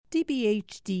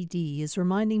CBHDD is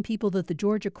reminding people that the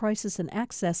Georgia Crisis and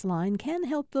Access Line can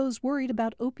help those worried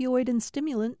about opioid and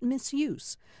stimulant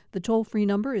misuse. The toll-free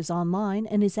number is online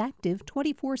and is active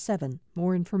 24/7.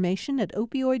 More information at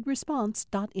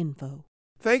opioidresponse.info.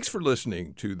 Thanks for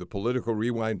listening to the Political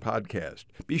Rewind podcast.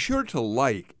 Be sure to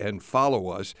like and follow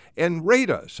us and rate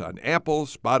us on Apple,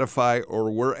 Spotify, or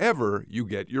wherever you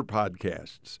get your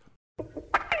podcasts.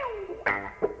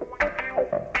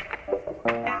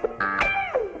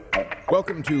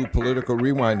 Welcome to Political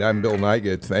Rewind. I'm Bill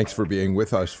Nigut. Thanks for being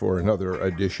with us for another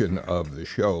edition of the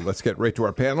show. Let's get right to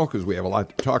our panel because we have a lot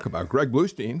to talk about. Greg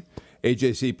Bluestein,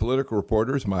 AJC political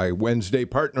reporter, is my Wednesday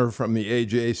partner from the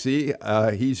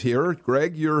AJC. He's here.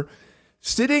 Greg, you're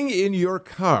sitting in your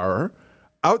car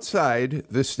outside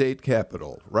the state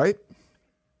capitol, right?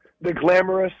 The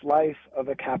glamorous life of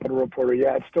a Capitol reporter.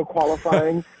 Yeah, it's still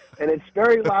qualifying, and it's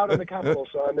very loud in the Capitol,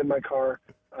 so I'm in my car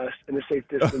in a safe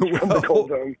distance from the Gold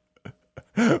Dome.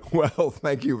 Well,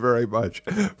 thank you very much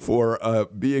for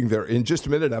being there. In just a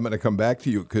minute, I'm going to come back to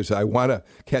you because I want to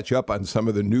catch up on some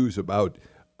of the news about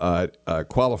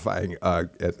qualifying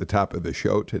at the top of the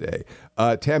show today.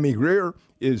 Tammy Greer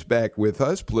is back with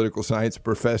us, political science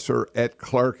professor at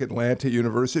Clark Atlanta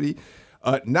University.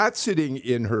 Not sitting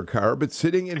in her car, but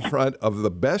sitting in front of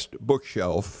the best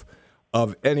bookshelf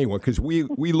of anyone, because we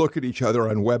look at each other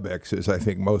on WebEx, as I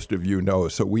think most of you know,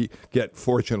 so we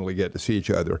fortunately get to see each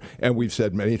other. And we've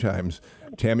said many times,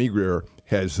 Tammy Greer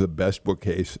has the best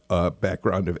bookcase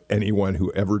background of anyone who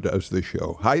ever does the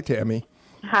show. Hi, Tammy.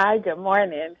 Hi, good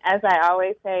morning. As I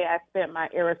always say, I spent my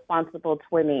irresponsible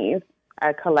 20s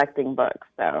collecting books,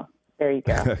 so there you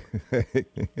go.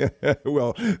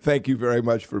 Well, thank you very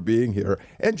much for being here.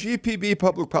 And GPB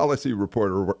public policy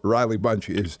reporter Riley Bunch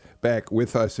is back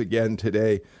with us again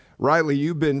today. Riley,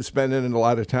 you've been spending a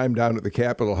lot of time down at the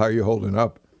Capitol. How are you holding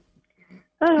up?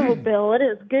 Oh, Bill, it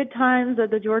is good times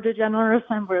at the Georgia General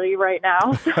Assembly right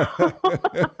now. So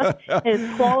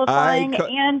it's qualifying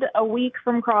and a week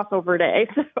from crossover day.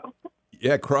 So.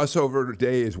 Yeah, crossover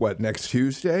day is what, next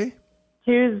Tuesday?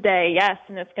 Tuesday, yes,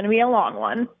 and it's going to be a long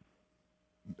one.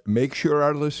 Make sure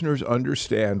our listeners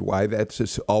understand why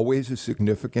that's always a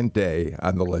significant day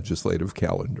on the legislative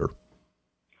calendar.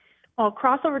 Well,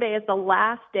 crossover day is the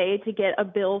last day to get a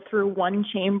bill through one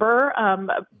chamber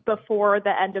before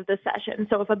the end of the session.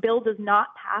 So if a bill does not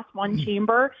pass one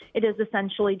chamber, it is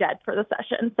essentially dead for the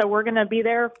session. So we're going to be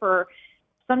there for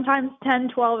sometimes 10,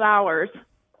 12 hours.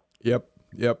 Yep.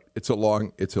 It's a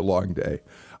long day.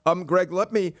 Greg,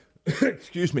 let me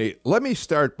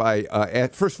start by,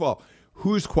 first of all,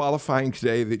 who's qualifying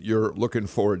today that you're looking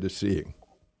forward to seeing?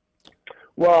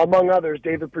 Well, among others,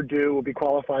 David Perdue will be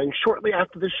qualifying shortly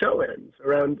after the show ends,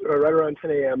 right around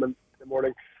 10 a.m. in the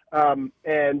morning.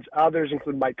 And others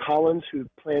include Mike Collins, who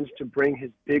plans to bring his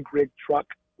big rig truck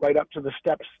right up to the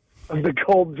steps of the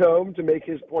Gold Dome to make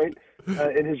his point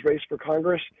in his race for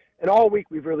Congress. And all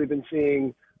week we've really been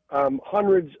seeing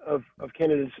hundreds of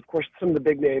candidates, of course, some of the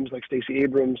big names like Stacey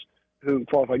Abrams, who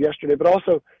qualified yesterday, but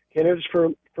also candidates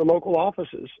for local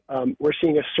offices. We're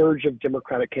seeing a surge of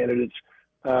Democratic candidates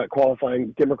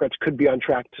qualifying. Democrats could be on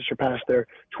track to surpass their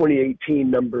 2018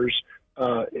 numbers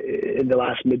in the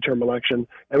last midterm election.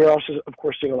 And we're also, of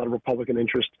course, seeing a lot of Republican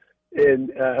interest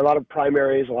in a lot of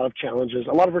primaries, a lot of challenges,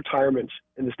 a lot of retirements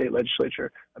in the state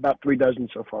legislature, about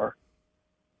 36 so far.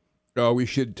 We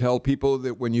should tell people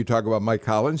that when you talk about Mike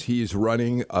Collins, he's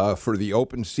running for the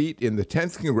open seat in the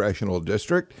 10th Congressional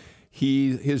District.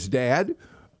 His dad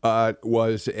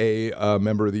was a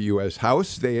member of the U.S.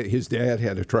 House. His dad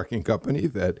had a trucking company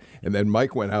and then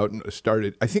Mike went out and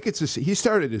started. I think he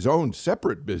started his own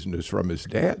separate business from his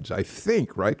dad's. I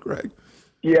think, right, Greg?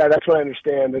 Yeah, that's what I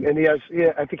understand. And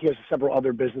I think he has several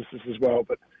other businesses as well.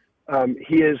 But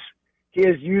he is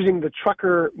using the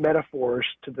trucker metaphors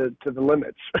to the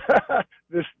limits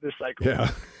this cycle.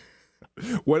 Yeah.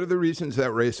 One of the reasons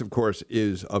that race, of course,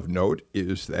 is of note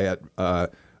is that.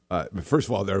 First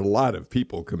of all, there are a lot of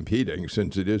people competing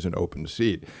since it is an open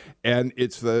seat, and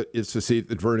it's the seat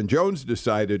that Vernon Jones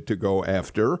decided to go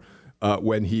after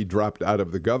when he dropped out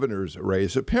of the governor's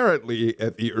race, apparently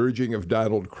at the urging of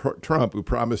Donald Trump, who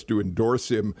promised to endorse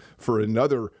him for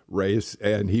another race,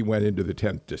 and he went into the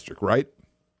 10th district, right?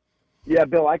 Yeah,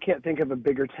 Bill, I can't think of a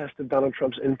bigger test of Donald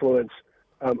Trump's influence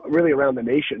really around the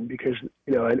nation because,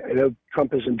 I know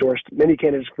Trump has endorsed many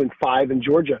candidates, including 5 in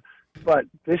Georgia. But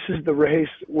this is the race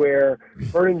where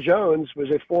Vernon Jones was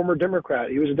a former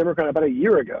Democrat. He was a Democrat about a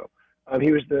year ago.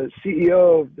 He was the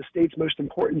CEO of the state's most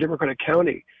important Democratic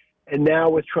county. And now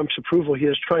with Trump's approval, he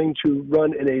is trying to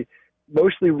run in a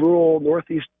mostly rural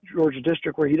Northeast Georgia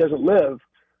district where he doesn't live,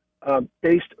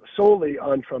 based solely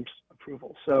on Trump's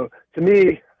approval. So to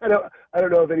me, I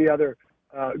don't know of any other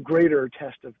greater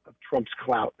test of Trump's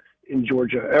clout in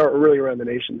Georgia, or really around the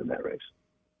nation, than that race.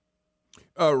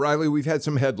 Riley, we've had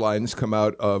some headlines come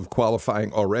out of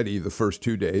qualifying already the first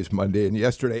 2 days, Monday and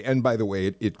yesterday. And by the way,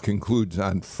 it concludes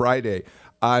on Friday.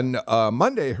 On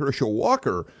Monday, Herschel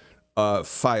Walker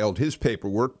filed his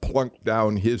paperwork, plunked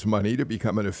down his money to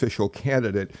become an official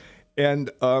candidate.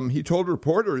 And he told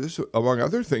reporters, among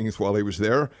other things, while he was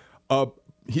there,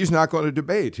 he's not going to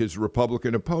debate his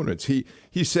Republican opponents.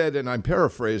 He said, and I'm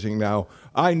paraphrasing now,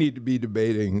 I need to be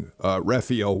debating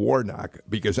Raphael Warnock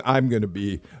because I'm going to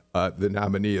be the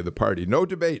nominee of the party. No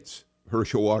debates,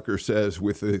 Herschel Walker says,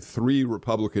 with the 3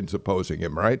 Republicans opposing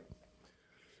him, right?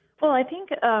 Well, I think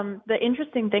the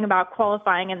interesting thing about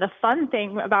qualifying and the fun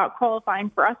thing about qualifying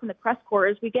for us in the press corps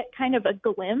is we get kind of a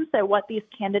glimpse at what these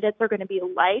candidates are going to be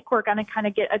like. We're going to kind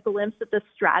of get a glimpse at the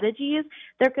strategies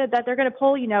that they're going to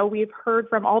pull. You know, we've heard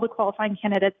from all the qualifying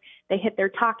candidates. They hit their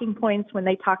talking points when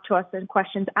they talk to us in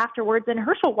questions afterwards. And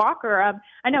Herschel Walker,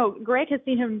 I know Greg has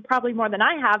seen him probably more than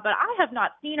I have, but I have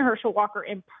not seen Herschel Walker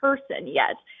in person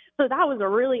yet. So that was a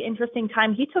really interesting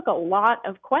time. He took a lot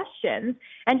of questions,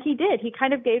 and he did. He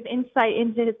kind of gave insight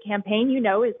into his campaign. You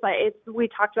know, we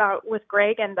talked about with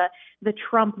Greg and the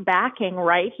Trump backing,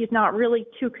 right? He's not really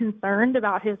too concerned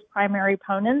about his primary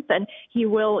opponents, and he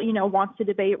will, wants to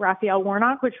debate Raphael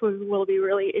Warnock, which will be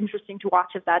really interesting to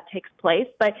watch if that takes place.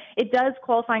 But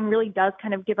qualifying really does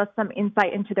kind of give us some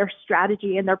insight into their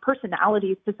strategy and their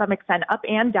personalities to some extent, up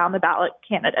and down the ballot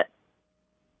candidates.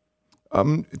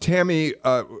 Tammy,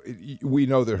 we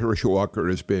know that Herschel Walker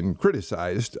has been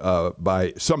criticized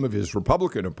by some of his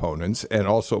Republican opponents and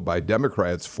also by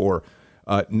Democrats for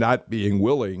not being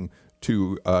willing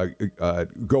to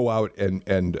go out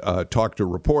and talk to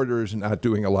reporters, not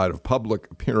doing a lot of public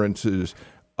appearances.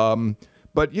 But,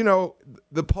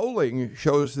 the polling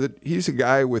shows that he's a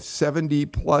guy with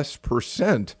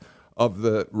 70+% of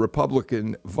the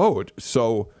Republican vote.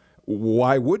 So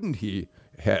why wouldn't he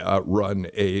run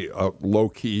a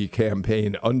low-key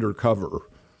campaign undercover?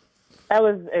 That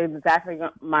was exactly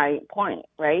my point,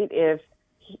 right? If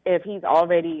he's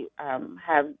already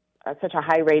have such a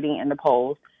high rating in the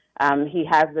polls, he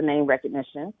has the name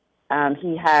recognition,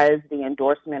 he has the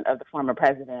endorsement of the former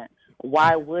president,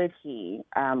 why would he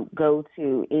go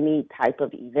to any type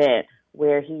of event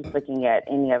where he's looking at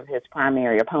any of his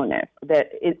primary opponents? That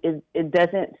it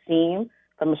doesn't seem,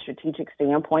 from a strategic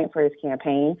standpoint for his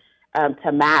campaign,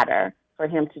 to matter for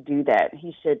him to do that.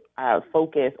 He should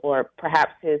focus, or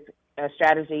perhaps his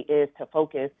strategy is to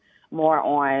focus more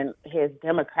on his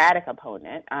Democratic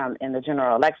opponent in the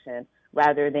general election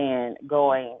rather than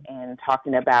going and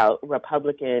talking about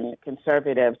Republican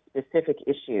conservative specific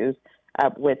issues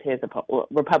with his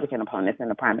Republican opponents in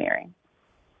the primary.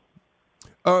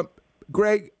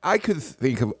 Greg, I could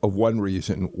think of one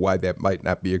reason why that might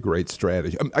not be a great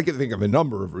strategy. I can think of a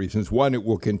number of reasons. One, it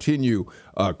will continue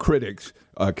critics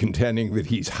contending that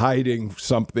he's hiding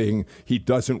something. He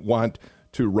doesn't want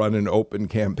to run an open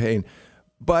campaign.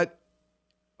 But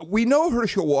we know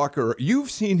Herschel Walker.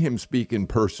 You've seen him speak in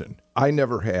person. I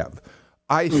never have.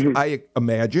 I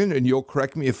imagine, and you'll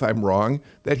correct me if I'm wrong,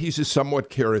 that he's a somewhat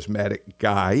charismatic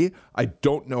guy. I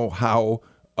don't know how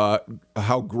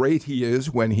great he is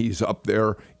when he's up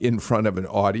there in front of an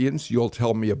audience. You'll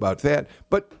tell me about that.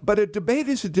 But a debate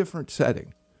is a different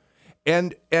setting.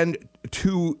 And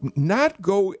to not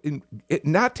go in,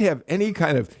 not to have any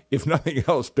kind of, if nothing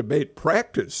else, debate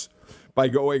practice by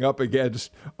going up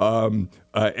against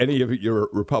any of your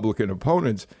Republican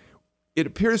opponents, it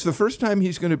appears the first time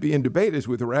he's going to be in debate is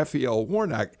with Raphael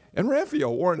Warnock. And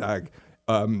Raphael Warnock,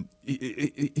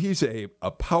 he's a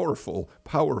powerful,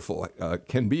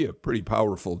 can be a pretty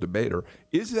powerful debater.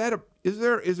 Is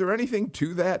there anything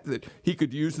to that he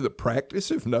could use the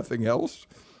practice, if nothing else?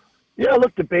 Yeah,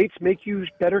 look, debates make you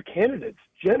better candidates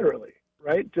generally,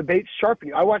 right? Debates sharpen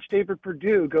you. I watched David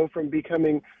Perdue go from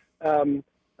becoming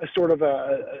a sort of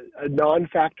a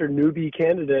non-factor newbie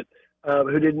candidate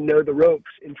who didn't know the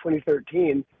ropes in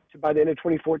 2013 to, by the end of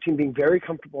 2014, being very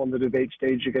comfortable on the debate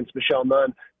stage against Michelle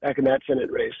Nunn back in that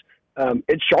Senate race.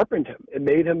 It sharpened him. It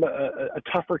made him a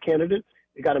tougher candidate.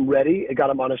 It got him ready. It got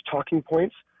him on his talking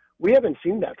points. We haven't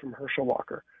seen that from Herschel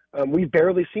Walker. We've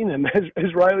barely seen him.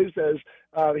 As Riley says,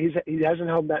 he hasn't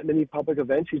held that many public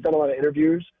events. He's done a lot of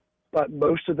interviews, but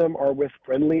most of them are with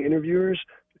friendly interviewers,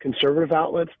 conservative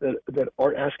outlets that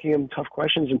aren't asking him tough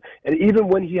questions. And even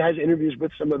when he has interviews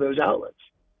with some of those outlets,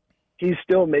 he's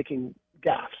still making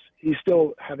gaffes. He's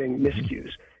still having miscues.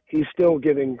 He's still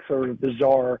giving sort of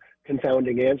bizarre,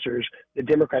 confounding answers. The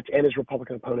Democrats and his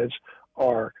Republican opponents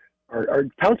are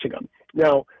pouncing on.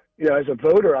 Now, as a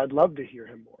voter, I'd love to hear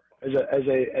him more.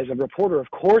 as a reporter,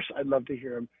 of course, I'd love to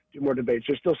hear him do more debates.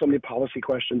 There's still so many policy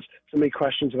questions, so many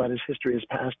questions about his history, his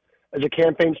past. As a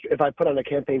campaign, if I put on a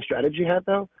campaign strategy hat,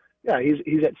 though, yeah,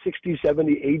 he's at 60,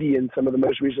 70, 80 in some of the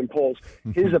most recent polls.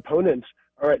 His opponents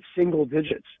are at single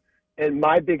digits. And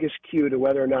my biggest cue to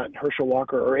whether or not Herschel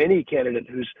Walker or any candidate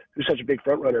who's such a big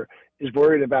front runner is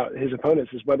worried about his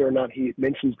opponents is whether or not he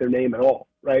mentions their name at all,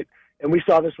 right? And we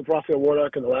saw this with Raphael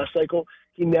Warnock in the last cycle.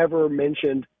 He never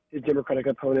mentioned his Democratic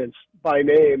opponents by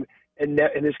name, and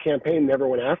his campaign never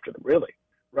went after them, really,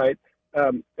 right?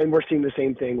 And we're seeing the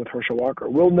same thing with Herschel Walker.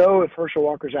 We'll know if Herschel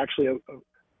Walker's actually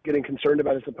getting concerned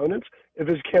about his opponents if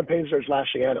his campaign starts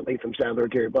lashing out at Latham Saddler or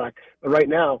Gary Black. But right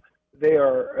now, they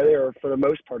are for the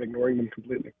most part ignoring them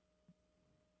completely.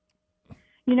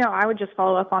 You know, I would just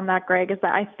follow up on that, Greg, is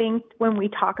that I think when we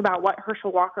talk about what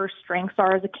Herschel Walker's strengths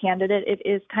are as a candidate, it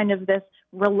is kind of this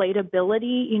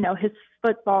relatability, you know, his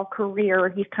football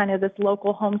career. He's kind of this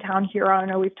local hometown hero. I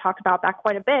know we've talked about that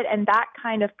quite a bit. And that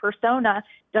kind of persona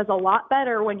does a lot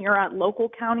better when you're at local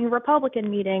county Republican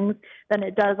meetings than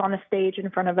it does on a stage in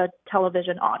front of a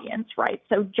television audience, right?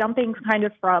 So jumping kind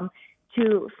of from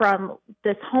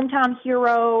this hometown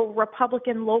hero,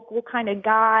 Republican local kind of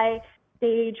guy,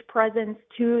 stage presence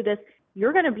to this,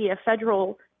 you're going to be a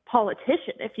federal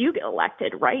politician if you get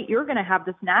elected, right? You're going to have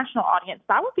this national audience.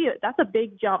 That's a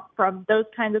big jump from those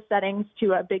kinds of settings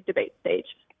to a big debate stage.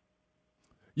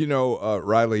 You know,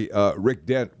 Riley, Rick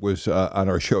Dent was on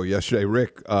our show yesterday.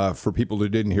 Rick, for people who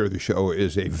didn't hear the show,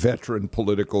 is a veteran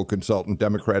political consultant,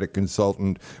 Democratic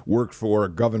consultant, worked for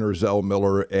Governor Zell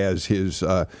Miller as his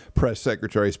press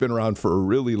secretary. He's been around for a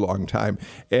really long time.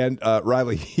 And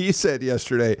Riley, he said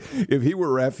yesterday, if he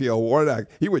were Raphael Warnock,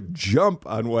 he would jump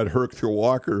on what Herschel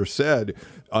Walker said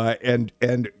and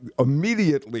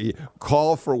immediately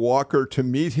call for Walker to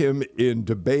meet him in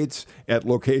debates at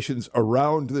locations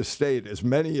around the state, as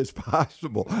many as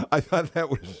possible. I thought that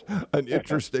was an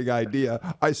interesting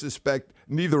idea. I suspect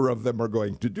neither of them are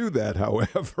going to do that,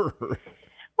 however.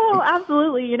 Well,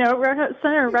 absolutely. You know,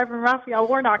 Senator Reverend Raphael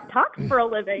Warnock talks for a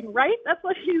living, right? That's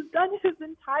what he's done his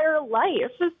entire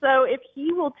life. So if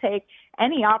he will take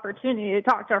any opportunity to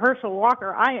talk to Herschel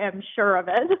Walker, I am sure of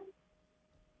it.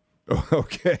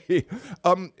 Okay.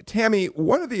 Tammy,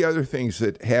 one of the other things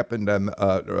that happened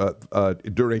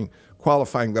during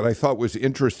qualifying that I thought was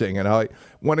interesting, and I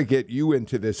want to get you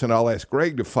into this, and I'll ask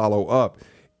Greg to follow up,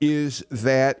 is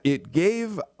that it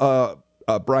gave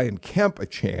Brian Kemp a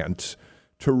chance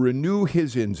to renew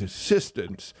his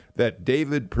insistence that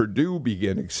David Perdue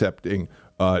begin accepting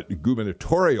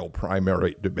gubernatorial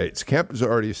primary debates. Kemp has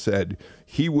already said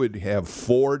he would have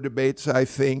 4 debates, I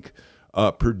think.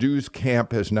 Perdue's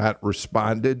camp has not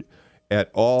responded at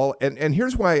all. And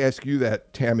here's why I ask you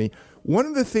that, Tammy. One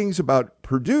of the things about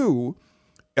Perdue,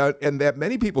 and that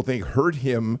many people think hurt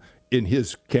him in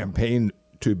his campaign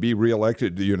to be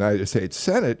reelected to the United States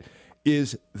Senate,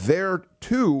 is there,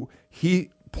 too, he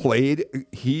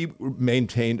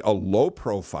maintained a low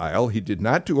profile. He did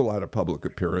not do a lot of public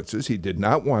appearances. He did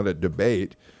not want to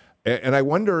debate. And I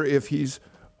wonder if he's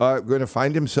going to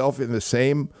find himself in the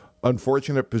same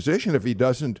unfortunate position if he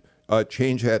doesn't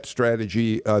change that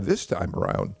strategy this time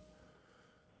around.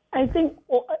 I think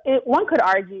one could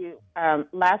argue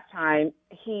last time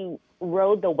he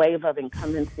rode the wave of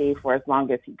incumbency for as long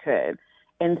as he could.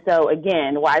 And so,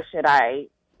 again, why should I,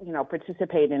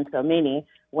 participate in so many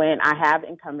when I have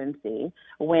incumbency,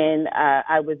 when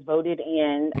I was voted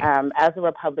in as a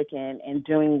Republican and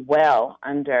doing well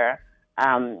under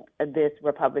this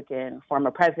Republican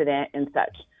former president and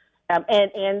such.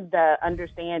 And the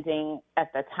understanding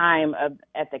at the time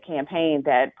at the campaign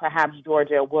that perhaps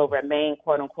Georgia will remain,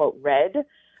 quote unquote, red,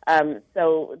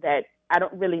 so that I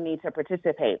don't really need to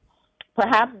participate.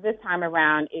 Perhaps this time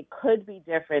around it could be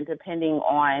different depending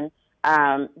on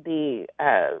the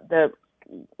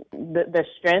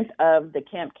strength of the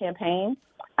Kemp campaign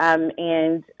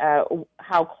and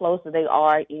how close they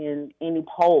are in any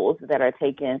polls that are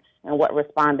taken and what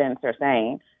respondents are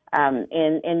saying.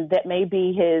 And that may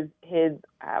be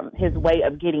his way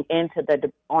of getting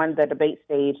into on the debate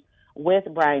stage with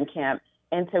Brian Kemp,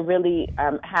 and to really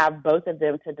have both of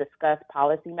them to discuss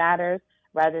policy matters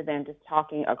rather than just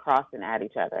talking across and at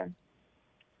each other.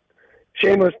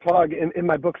 Shameless plug. In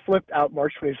my book, Flipped, out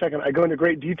March 22nd, I go into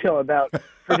great detail about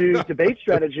Perdue's debate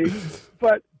strategy.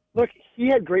 But look, he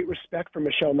had great respect for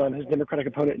Michelle Nunn, his Democratic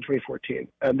opponent in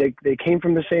 2014. They came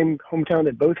from the same hometown.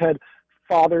 They both had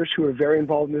fathers who were very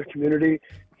involved in their community.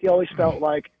 He always felt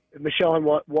like if Michelle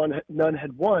Nunn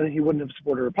had won, he wouldn't have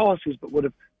supported her policies, but would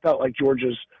have felt like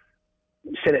Georgia's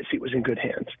Senate seat was in good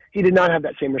hands. He did not have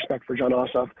that same respect for Jon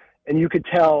Ossoff, and you could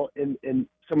tell in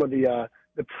some of the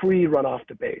the pre-runoff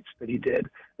debates that he did.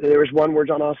 There was one where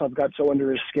Jon Ossoff got so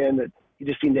under his skin that he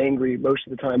just seemed angry most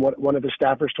of the time. One of his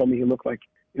staffers told me he looked like,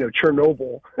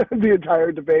 Chernobyl the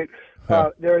entire debate.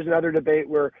 There was another debate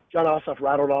where Jon Ossoff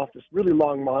rattled off this really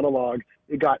long monologue.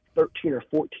 It got 13 or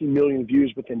 14 million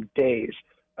views within days.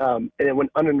 And it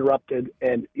went uninterrupted.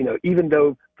 And, even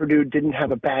though Perdue didn't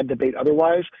have a bad debate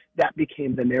otherwise, that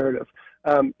became the narrative.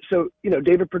 So,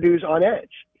 David Perdue's on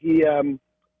edge. He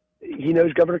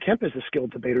knows Governor Kemp is a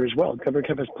skilled debater as well. Governor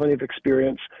Kemp has plenty of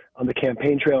experience on the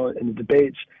campaign trail and the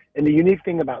debates. And the unique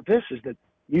thing about this is that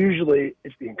usually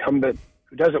it's the incumbent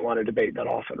who doesn't want to debate that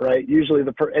often, right? Usually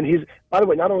and he's, by the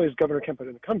way, not only is Governor Kemp an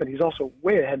incumbent, he's also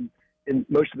way ahead in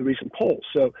most of the recent polls.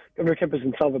 So Governor Kemp is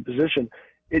in solid position.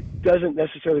 It doesn't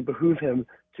necessarily behoove him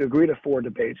to agree to 4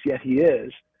 debates, yet he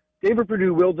is. David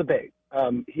Perdue will debate.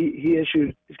 His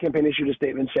campaign issued a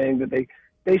statement saying that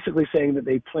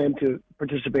they plan to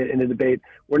participate in a debate.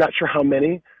 We're not sure how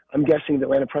many. I'm guessing the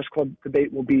Atlanta Press Club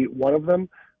debate will be one of them.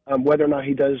 Whether or not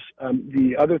he does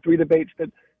the other 3 debates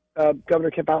that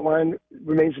Governor Kemp outlined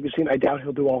remains to be seen. I doubt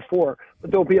he'll do all 4,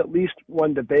 but there'll be at least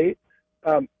one debate.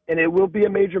 And it will be a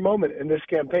major moment in this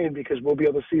campaign because we'll be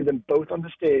able to see them both on the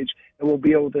stage, and we'll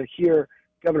be able to hear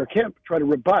Governor Kemp try to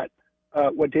rebut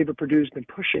what David Perdue's been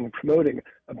pushing and promoting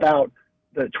about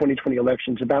the 2020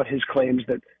 elections, about his claims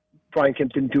that Brian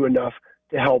Kemp didn't do enough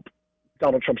to help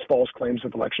Donald Trump's false claims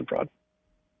of election fraud.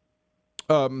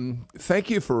 Thank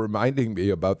you for reminding me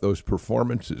about those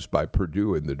performances by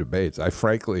Perdue in the debates. I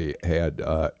frankly had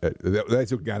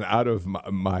that's gone out of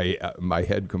my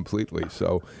head completely.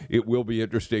 So it will be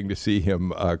interesting to see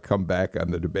him come back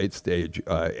on the debate stage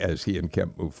as he and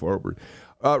Kemp move forward.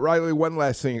 Riley, one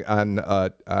last thing on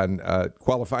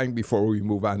qualifying before we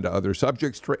move on to other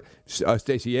subjects.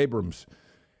 Stacey Abrams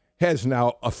has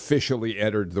now officially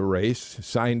entered the race,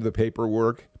 signed the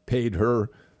paperwork, paid her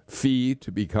fee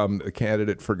to become a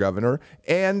candidate for governor,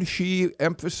 and she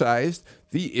emphasized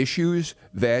the issues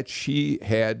that she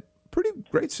had pretty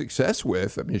great success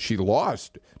with. I mean, she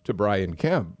lost to Brian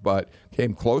Kemp, but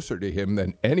came closer to him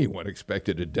than anyone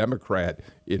expected a Democrat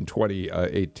in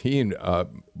 2018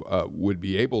 would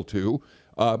be able to.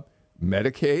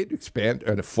 Medicaid,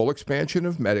 and a full expansion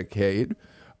of Medicaid,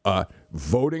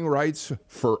 voting rights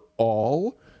for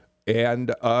all,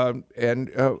 and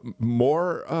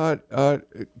more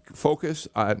focus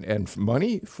on and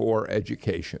money for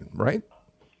education, right?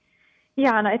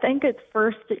 Yeah, and I think it's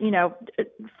first,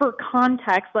 for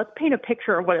context, let's paint a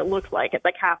picture of what it looked like at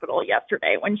the Capitol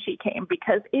yesterday when she came,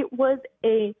 because it was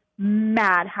a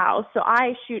madhouse. So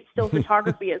I shoot still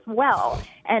photography as well,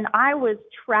 and I was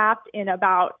trapped in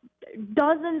about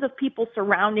dozens of people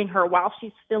surrounding her while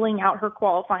she's filling out her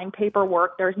qualifying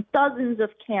paperwork. There's dozens of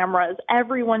cameras,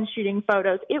 everyone's shooting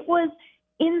photos. It was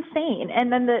insane.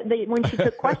 And then when she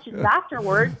took questions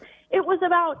afterwards, it was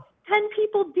about 10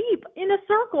 people deep in a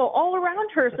circle all around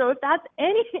her. So if that's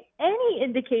any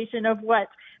indication of what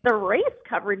the race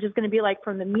coverage is going to be like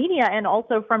from the media and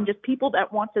also from just people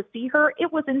that want to see her,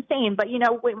 it was insane. But,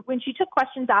 when she took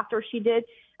questions after, she did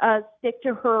stick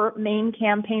to her main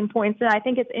campaign points. And I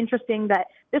think it's interesting that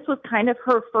this was kind of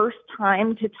her first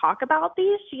time to talk about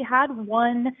these. She had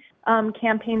one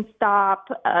campaign stop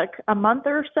a month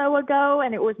or so ago,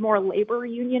 and it was more labor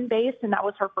union based, and that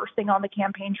was her first thing on the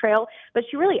campaign trail. But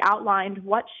she really outlined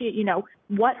what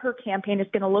what her campaign is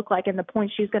going to look like and the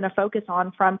points she's going to focus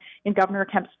on in Governor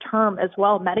Kemp's term as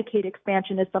well. Medicaid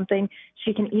expansion is something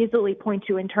she can easily point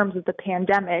to in terms of the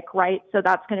pandemic, right? So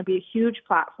that's going to be a huge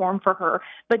platform for her.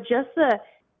 But just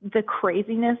the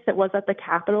craziness that was at the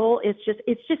Capitol, it's just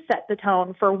set the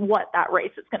tone for what that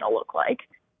race is going to look like.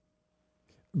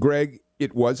 Greg,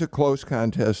 it was a close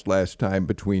contest last time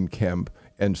between Kemp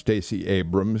and Stacey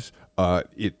Abrams.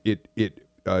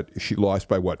 She lost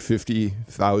by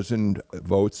 50,000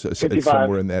 votes, 55.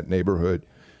 Somewhere in that neighborhood.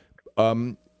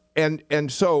 And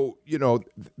so,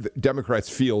 the Democrats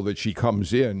feel that she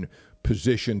comes in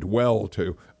positioned well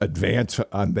to advance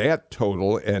on that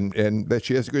total and that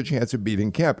she has a good chance of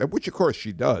beating Kemp, which of course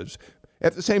she does.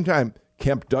 At the same time,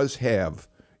 Kemp does have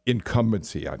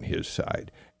incumbency on his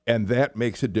side, and that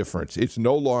makes a difference. It's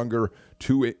no longer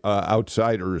two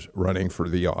outsiders running for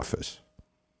the office.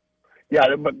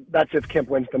 Yeah, but that's if Kemp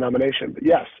wins the nomination. But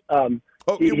yes.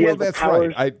 That's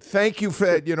right. I thank you for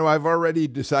that. I've already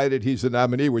decided he's the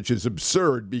nominee, which is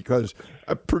absurd because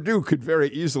Perdue could very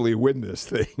easily win this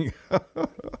thing.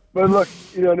 But look,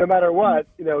 no matter what,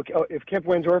 if Kemp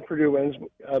wins or Perdue wins,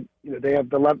 they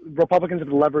have Republicans have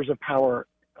the levers of power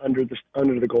under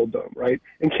the Gold Dome, right?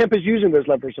 And Kemp is using those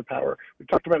levers of power. We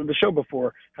talked about it on the show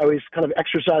before how he's kind of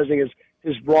exercising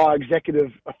his raw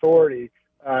executive authority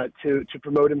to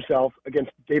promote himself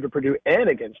against David Perdue and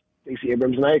against Stacey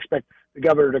Abrams. And I expect the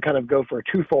governor to kind of go for a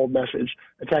twofold message,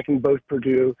 attacking both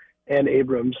Perdue and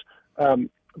Abrams.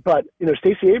 But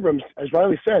Stacey Abrams, as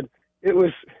Riley said, it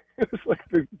was like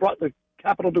they brought the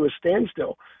Capitol to a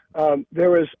standstill.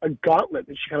 There was a gauntlet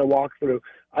that she kind of walked through.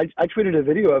 I tweeted a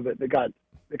video of it that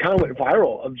kind of went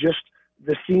viral, of just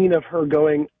the scene of her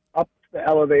going up the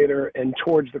elevator and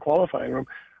towards the qualifying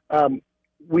room.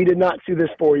 We did not see this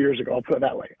 4 years ago. I'll put it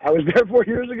that way. I was there 4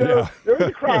 years ago. Yeah. There was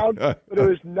a crowd, but it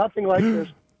was nothing like this.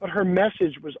 But her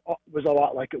message was a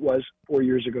lot like it was 4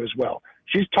 years ago as well.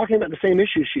 She's talking about the same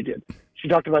issues she did. She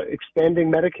talked about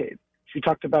expanding Medicaid. She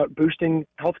talked about boosting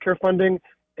healthcare funding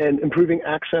and improving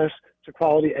access to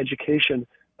quality education.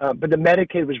 But the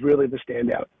Medicaid was really the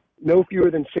standout. No fewer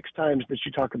than 6 times did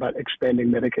she talk about expanding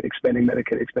Medicaid, expanding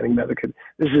Medicaid, expanding Medicaid.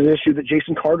 This is an issue that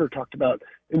Jason Carter talked about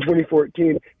in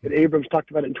 2014, that Abrams talked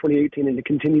about it in 2018, and it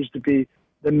continues to be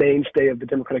the mainstay of the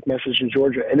Democratic message in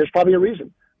Georgia. And there's probably a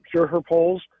reason. I'm sure her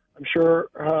polls, I'm sure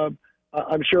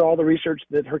all the research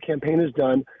that her campaign has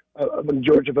done among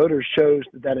Georgia voters shows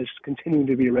that is continuing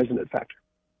to be a resonant factor.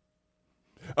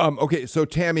 Okay, so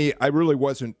Tammy, I really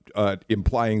wasn't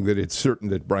implying that it's certain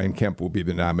that Brian Kemp will be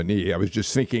the nominee. I was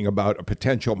just thinking about a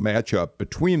potential matchup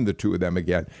between the two of them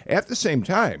again. At the same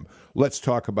time, let's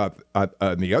talk about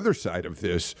on the other side of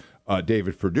this,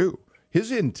 David Perdue.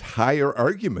 His entire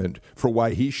argument for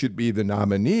why he should be the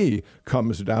nominee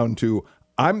comes down to,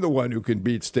 I'm the one who can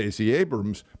beat Stacey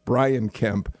Abrams. Brian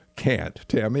Kemp can't.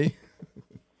 Tammy?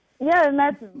 Yeah, and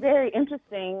that's very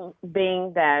interesting,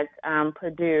 being that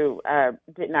Perdue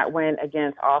did not win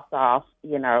against Ossoff,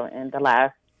 in the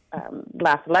last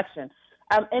election.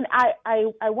 And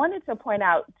I wanted to point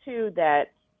out, too, that,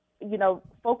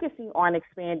 focusing on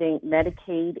expanding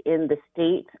Medicaid in the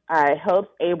state helps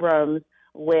Abrams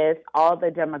with all the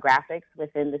demographics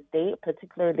within the state,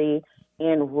 particularly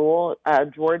in rural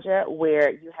Georgia, where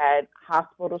you had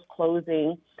hospitals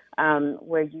closing,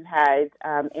 where you had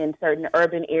in certain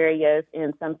urban areas,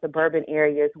 in some suburban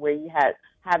areas, where you had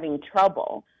having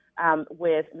trouble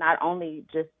with not only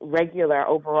just regular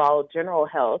overall general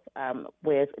health,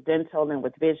 with dental and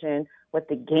with vision, with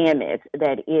the gamut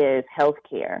that is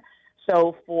healthcare.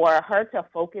 So for her to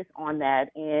focus on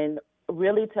that and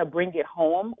really to bring it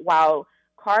home, while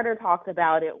Carter talked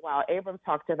about it, while Abrams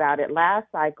talked about it last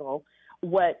cycle,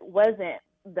 what wasn't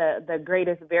the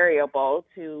greatest variable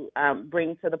to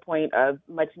bring to the point of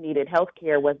much needed health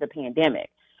care was the pandemic.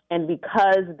 And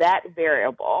because that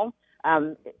variable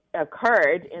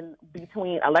occurred in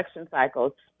between election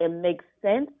cycles, it makes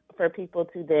sense for people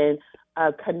to then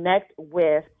connect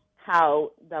with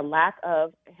how the lack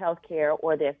of health care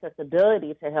or the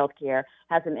accessibility to health care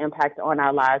has an impact on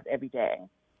our lives every day.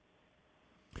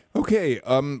 Okay,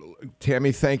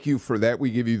 Tammy, thank you for that.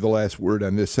 We give you the last word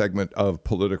on this segment of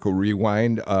Political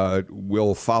Rewind.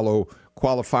 We'll follow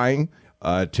qualifying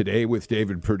today with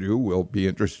David Perdue. We'll be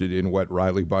interested in what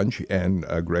Riley Bunch and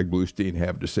Greg Bluestein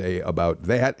have to say about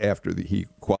that after he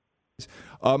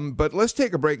qualifies. But let's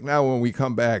take a break now. When we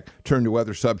come back, turn to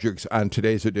other subjects on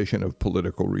today's edition of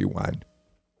Political Rewind.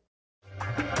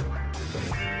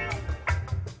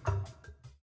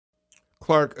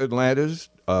 Clark Atlanta's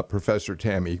Professor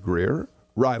Tammy Greer,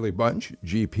 Riley Bunch,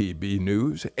 GPB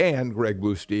News, and Greg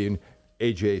Bluestein,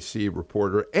 AJC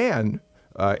reporter and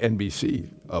NBC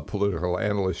political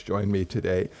analyst, join me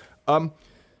today.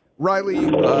 Riley,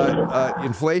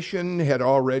 inflation had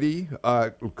already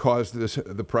caused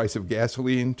the price of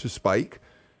gasoline to spike.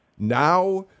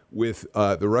 Now, with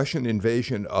the Russian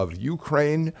invasion of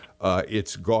Ukraine,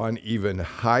 it's gone even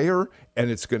higher, and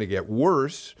it's going to get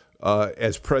worse.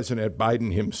 As President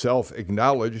Biden himself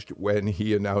acknowledged when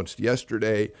he announced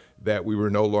yesterday that we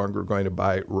were no longer going to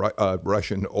buy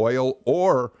Russian oil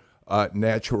or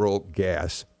natural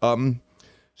gas.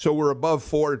 So we're above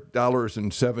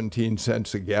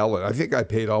 $4.17 a gallon. I think I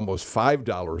paid almost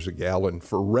 $5 a gallon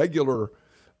for regular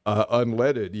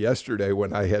unleaded yesterday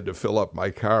when I had to fill up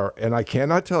my car. And I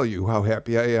cannot tell you how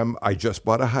happy I am. I just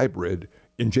bought a hybrid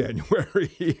in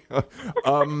January.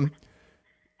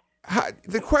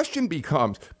 The question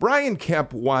becomes, Brian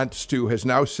Kemp has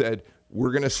now said,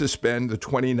 we're going to suspend the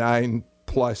 29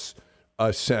 plus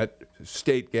cent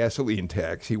state gasoline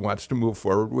tax. He wants to move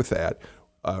forward with that.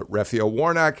 Raphael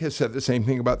Warnock has said the same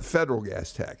thing about the federal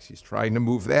gas tax. He's trying to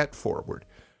move that forward.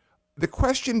 The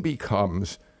question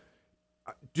becomes,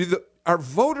 are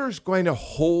voters going to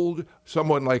hold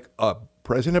someone like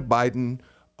President Biden,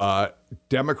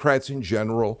 Democrats in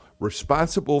general,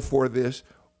 responsible for this?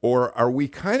 Or are we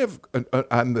kind of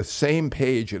on the same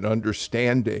page in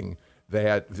understanding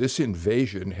that this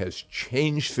invasion has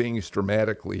changed things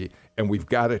dramatically and we've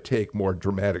got to take more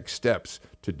dramatic steps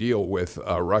to deal with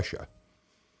Russia.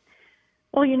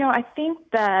 Well, I think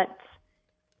that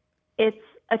it's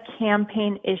a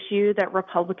campaign issue that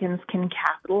Republicans can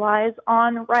capitalize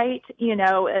on, right?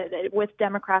 With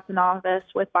Democrats in office,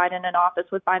 with Biden in office,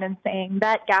 with Biden saying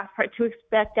that to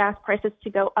expect gas prices to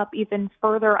go up even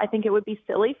further, I think it would be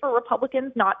silly for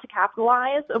Republicans not to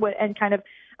capitalize and kind of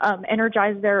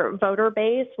energize their voter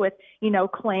base with,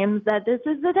 claims that this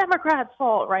is the Democrats'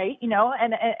 fault, right?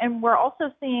 And we're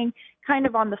also seeing kind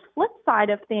of on the flip side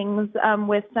of things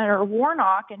with Senator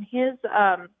Warnock and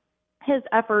his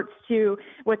efforts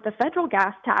with the federal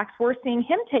gas tax, we're seeing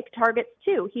him take targets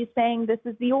too. He's saying this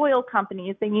is the oil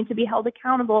companies. They need to be held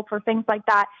accountable for things like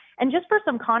that. And just for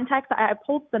some context, I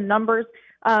pulled some numbers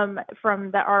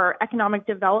from our economic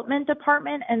development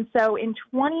department. And so in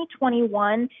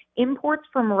 2021, imports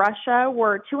from Russia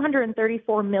were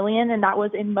 234 million, and that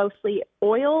was in mostly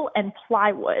oil and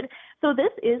plywood. So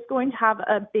this is going to have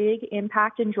a big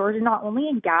impact in Georgia, not only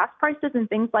in gas prices and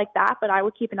things like that, but I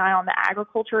would keep an eye on the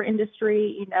agriculture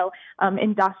industry,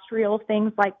 industrial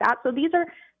things like that. So these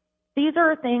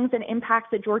are things and impacts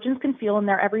that Georgians can feel in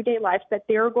their everyday lives that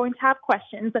they're going to have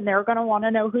questions and they're going to want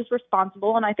to know who's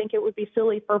responsible. And I think it would be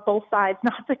silly for both sides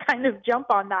not to kind of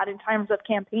jump on that in times of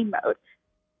campaign mode.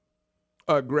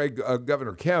 Greg,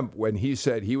 Governor Kemp, when he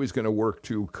said he was going to work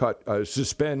to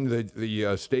suspend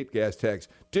the state gas tax,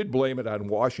 did blame it on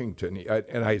Washington,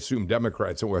 and I assume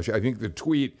Democrats in Washington. I think the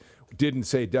tweet didn't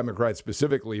say Democrats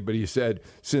specifically, but he said,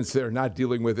 since they're not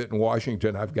dealing with it in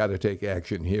Washington, I've got to take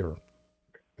action here.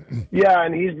 Yeah,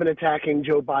 and he's been attacking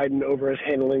Joe Biden over his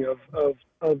handling of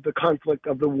the conflict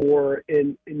of the war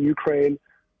in Ukraine.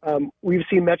 We've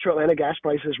seen Metro Atlanta gas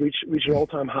prices reach an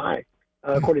all-time high,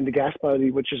 according to Gas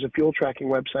Buddy, which is a fuel tracking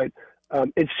website.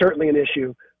 It's certainly an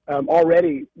issue.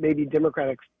 Already, maybe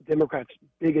Democrats'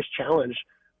 biggest challenge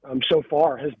so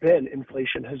far has been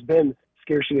inflation, has been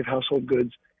scarcity of household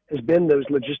goods, has been those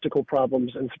logistical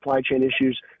problems and supply chain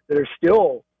issues that are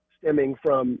still stemming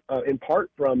from, in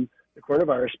part, from the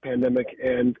coronavirus pandemic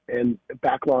and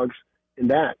backlogs in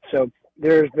that. So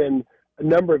there's been a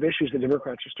number of issues that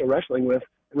Democrats are still wrestling with,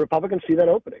 and Republicans see that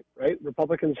opening, right?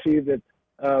 Republicans see that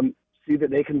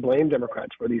they can blame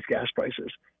Democrats for these gas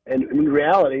prices. And in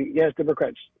reality, yes,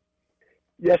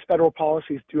 federal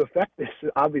policies do affect this,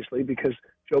 obviously, because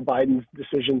Joe Biden's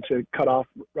decision to cut off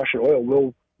Russian oil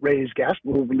will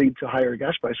lead to higher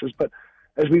gas prices. But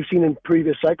as we've seen in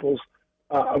previous cycles,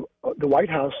 the White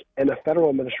House and the federal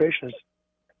administration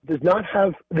does not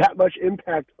have that much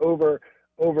impact over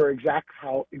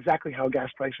exactly how gas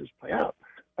prices play out.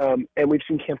 And we've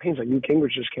seen campaigns like Newt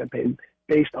Gingrich's campaign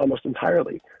based almost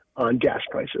entirely on gas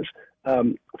prices.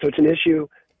 So it's an issue,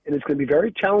 and it's going to be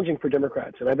very challenging for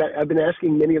Democrats. And I've been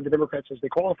asking many of the Democrats as they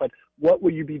qualified, what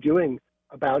will you be doing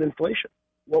about inflation?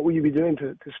 What will you be doing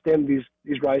to stem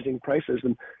these rising prices?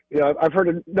 And I've heard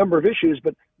a number of issues,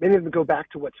 but many of them go back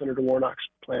to what Senator Warnock's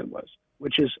plan was,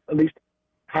 which is at least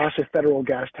pass a federal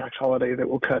gas tax holiday that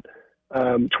will cut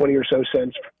 20 or so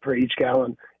cents per each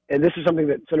gallon. And this is something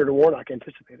that Senator Warnock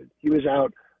anticipated. He was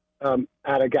out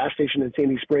at a gas station in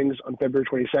Sandy Springs on February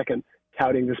 22nd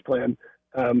touting this plan.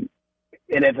 And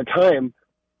at the time,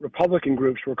 Republican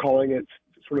groups were calling it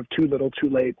sort of too little, too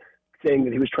late, saying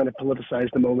that he was trying to politicize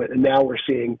the moment. And now we're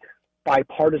seeing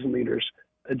bipartisan leaders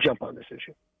jump on this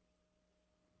issue.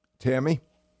 Tammy?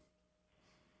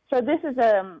 So this is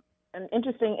an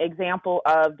interesting example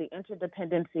of the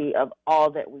interdependency of all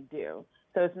that we do.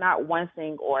 So it's not one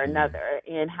thing or another,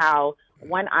 in how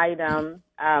one item,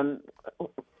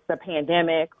 the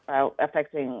pandemic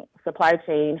affecting supply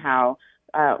chain, how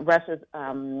Russia's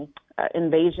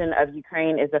invasion of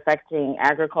Ukraine is affecting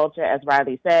agriculture, as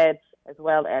Riley said, as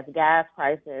well as gas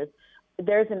prices.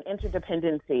 There's an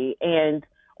interdependency, and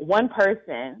one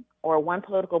person or one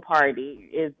political party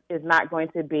is not going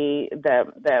to be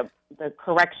the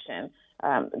correction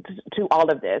to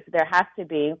all of this. There has to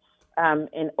be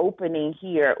an opening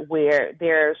here where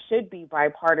there should be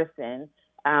bipartisan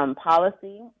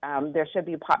policy. There should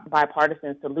be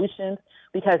bipartisan solutions,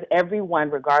 because everyone,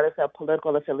 regardless of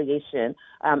political affiliation,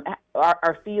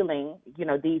 are feeling,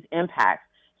 these impacts.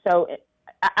 So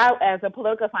as a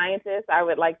political scientist, I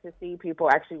would like to see people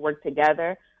actually work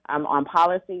together on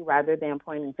policy rather than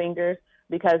pointing fingers,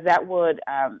 because that would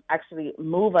actually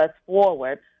move us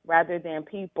forward rather than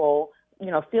people,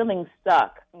 feeling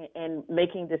stuck and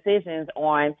making decisions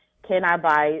on, can I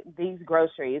buy these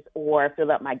groceries or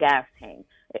fill up my gas tank?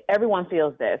 Everyone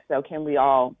feels this. So can we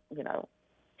all,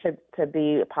 to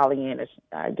be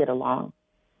Pollyannish, get along?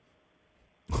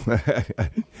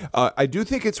 I do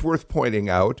think it's worth pointing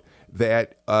out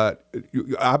that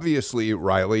obviously,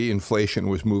 Riley, inflation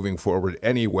was moving forward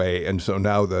anyway, and so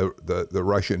now the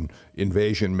Russian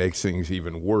invasion makes things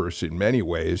even worse in many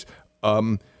ways.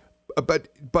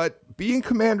 But being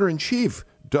commander-in-chief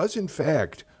does, in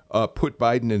fact, put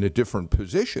Biden in a different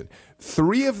position.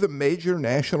 3 of the major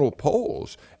national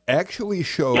polls actually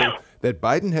show that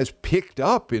Biden has picked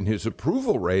up in his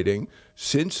approval rating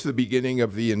since the beginning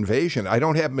of the invasion. I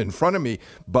don't have them in front of me,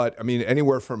 but I mean,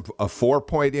 anywhere from a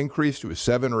 4-point increase to a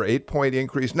 7 or 8-point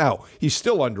increase. Now, he's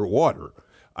still underwater.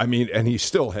 I mean, and he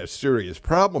still has serious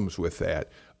problems with that.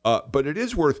 But it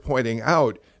is worth pointing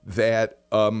out that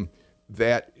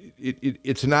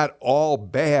it's not all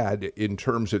bad in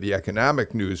terms of the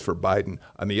economic news for Biden.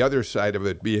 On the other side of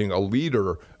it, being a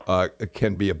leader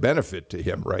can be a benefit to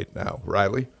him right now.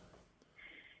 Riley?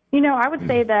 I would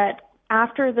say that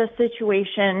after the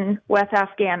situation with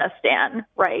Afghanistan,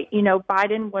 right,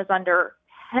 Biden was under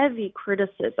heavy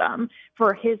criticism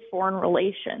for his foreign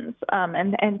relations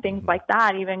and things like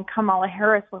that. Even Kamala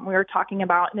Harris, when we were talking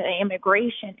about the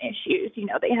immigration issues,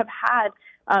 they have had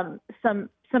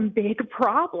some big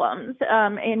problems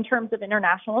in terms of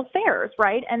international affairs,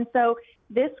 right? And so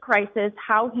this crisis,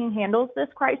 how he handles this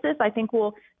crisis, I think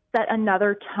will set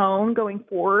another tone going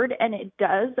forward. And it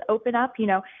does open up,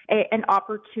 an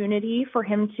opportunity for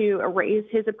him to raise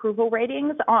his approval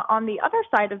ratings. On the other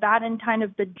side of that, and kind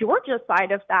of the Georgia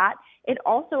side of that, it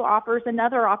also offers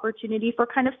another opportunity for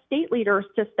kind of state leaders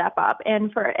to step up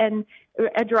and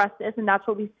address this. And that's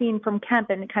what we've seen from Kemp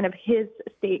and kind of his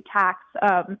state tax,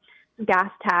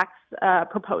 gas tax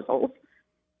proposals.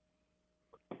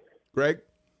 Greg?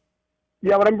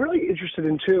 Yeah, what I'm really interested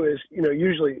in too is,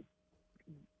 usually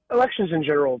elections in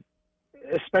general,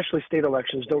 especially state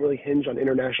elections, don't really hinge on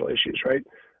international issues, right?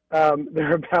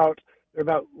 They're about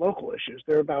local issues.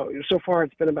 They're about, so far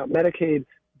it's been about Medicaid,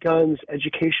 guns,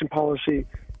 education policy,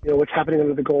 what's happening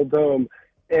under the Gold Dome.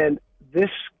 And this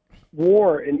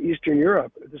war in Eastern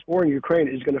Europe, this war in Ukraine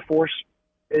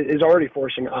is already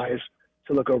forcing eyes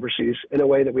to look overseas in a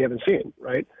way that we haven't seen,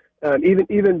 right?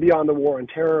 Even beyond the war on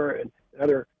terror and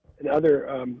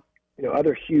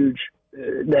other huge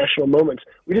national moments,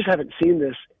 we just haven't seen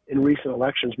this in recent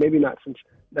elections. Maybe not since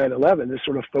 9/11. This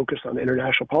sort of focus on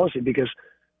international policy, because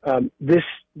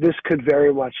this could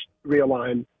very much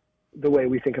realign the way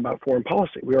we think about foreign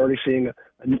policy. We're already seeing a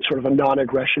sort of a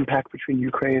non-aggression pact between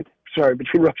Russia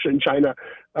and China,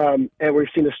 and we've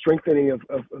seen a strengthening of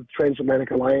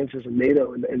transatlantic alliances and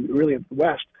NATO and really of the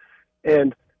West.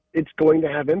 And it's going to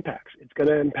have impacts. It's going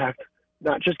to impact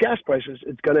not just gas prices.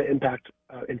 It's going to impact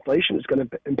inflation. It's going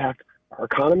to impact our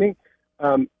economy,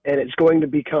 and it's going to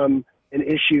become an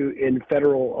issue in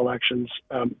federal elections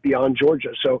beyond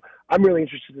Georgia. So I'm really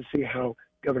interested to see how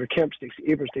Governor Kemp, Stacey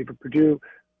Abrams, David Perdue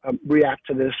react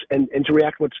to this, and to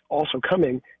react what's also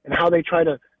coming, and how they try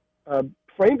to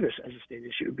frame this as a state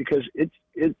issue, because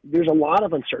there's a lot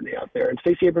of uncertainty out there. And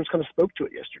Stacey Abrams kind of spoke to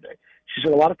it yesterday. She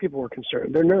said a lot of people were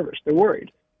concerned. They're nervous. They're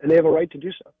worried, and they have a right to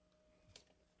do so.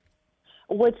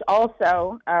 Which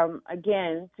also,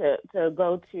 again, to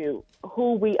go to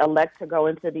who we elect to go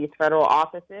into these federal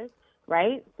offices,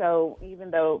 right? So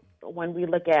even though when we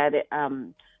look at it,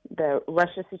 the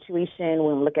Russia situation,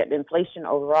 when we look at the inflation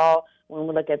overall, when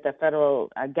we look at the federal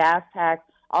gas tax,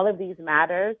 all of these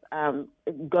matters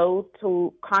go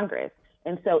to Congress.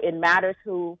 And so it matters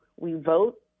who we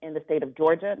vote in the state of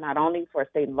Georgia, not only for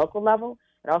state and local level,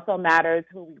 it also matters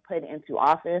who we put into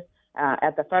office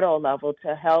at the federal level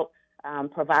to help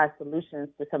provide solutions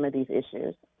to some of these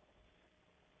issues.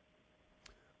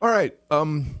 All right.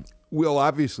 We'll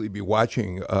obviously be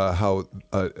watching how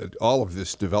all of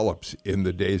this develops in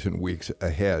the days and weeks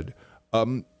ahead.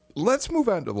 Let's move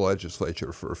on to the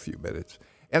legislature for a few minutes.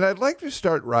 And I'd like to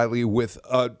start, Riley, with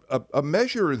a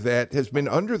measure that has been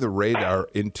under the radar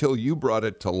until you brought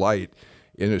it to light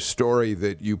in a story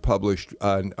that you published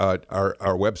on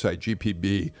our website,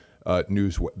 GPB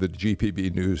News, the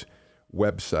GPB News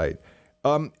website.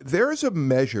 There is a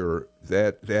measure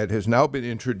that has now been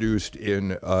introduced in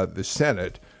the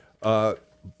Senate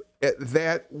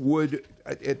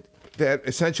that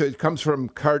essentially comes from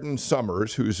Cardin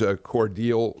Summers, who's a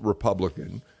cordial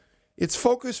Republican. It's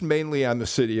focused mainly on the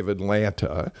city of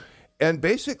Atlanta. And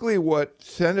basically what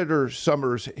Senator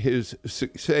Summers is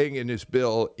saying in his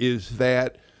bill is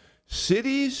that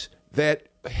cities that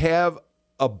have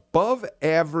above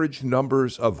average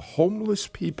numbers of homeless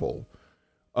people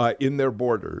in their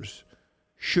borders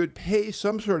should pay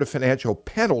some sort of financial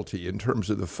penalty in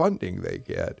terms of the funding they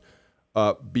get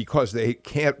because they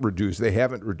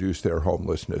haven't reduced their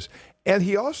homelessness. And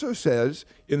he also says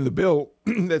in the bill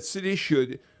that cities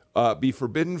should be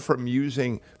forbidden from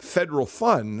using federal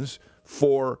funds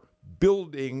for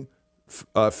building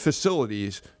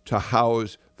facilities to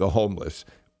house the homeless.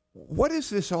 What is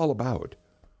this all about?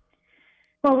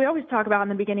 Well, we always talk about in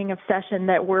the beginning of session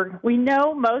that we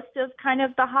know most of kind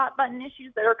of the hot button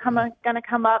issues that are going to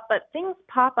come up, but things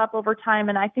pop up over time.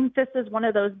 And I think this is one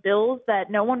of those bills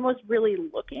that no one was really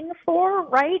looking for,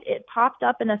 right? It popped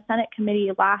up in a Senate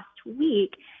committee last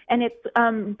week, and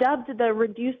it's dubbed the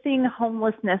Reducing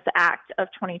Homelessness Act of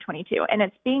 2022. And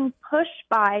it's being pushed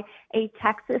by a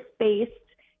Texas-based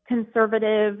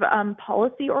conservative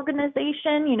policy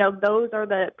organization. You know, those are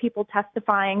the people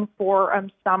testifying for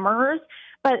Summers.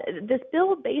 But this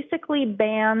bill basically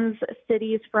bans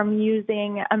cities from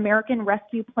using American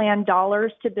Rescue Plan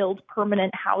dollars to build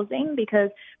permanent housing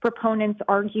because proponents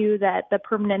argue that the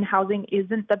permanent housing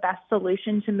isn't the best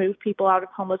solution to move people out of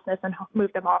homelessness and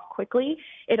move them off quickly.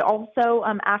 It also,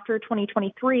 after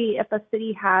 2023, if a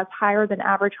city has higher than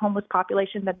average homeless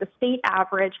population than the state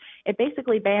average, it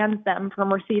basically bans them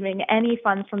from receiving any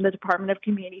funds from the Department of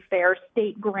Community Affairs,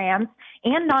 state grants,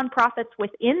 and nonprofits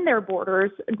within their borders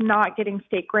not getting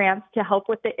state grants to help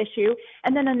with the issue.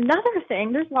 And then another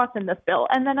thing, there's lots in this bill,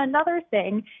 and then another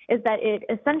thing is that it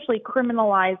essentially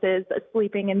criminalizes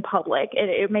sleeping in public.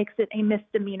 It makes it a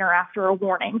misdemeanor after a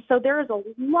warning. So there is a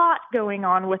lot going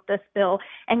on with this bill,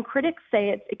 and critics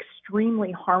say it's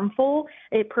extremely harmful.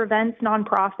 It prevents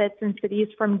nonprofits and cities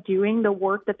from doing the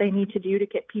work that they need to do to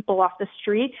get people off the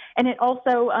street, and it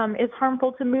also is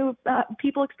harmful to move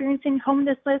people experiencing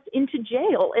homelessness into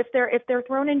jail if they're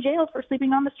thrown in jail for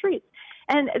sleeping on the streets.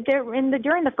 And during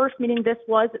the first meeting, this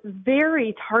was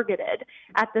very targeted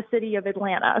at the city of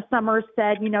Atlanta. Summers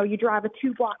said, you know, you drive a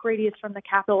 2-block radius from the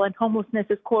Capitol and homelessness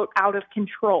is, quote, out of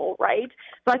control, right?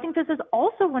 So I think this is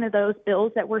also one of those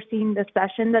bills that we're seeing this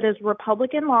session that is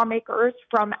Republican lawmakers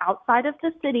from outside of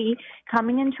the city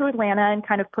coming into Atlanta and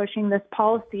kind of pushing this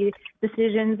policy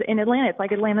decisions in Atlanta. It's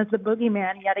like Atlanta's the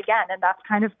boogeyman yet again, and that's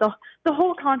kind of the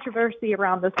whole controversy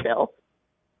around this bill.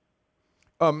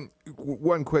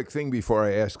 One quick thing before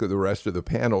I ask the rest of the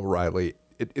panel, Riley.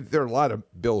 There are a lot of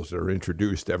bills that are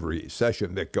introduced every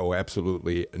session that go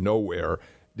absolutely nowhere.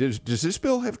 Does this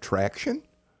bill have traction?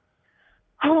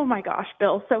 Oh, my gosh,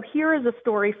 Bill. So here is a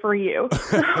story for you.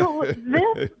 So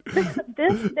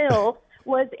this bill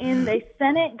was in the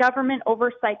Senate Government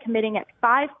Oversight Committee at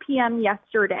 5 p.m.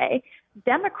 yesterday.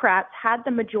 Democrats had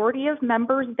the majority of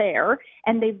members there,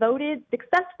 and they voted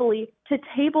successfully to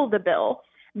table the bill.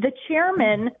 The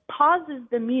chairman pauses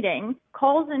the meeting,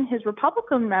 calls in his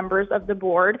Republican members of the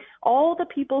board. All the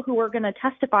people who were going to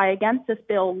testify against this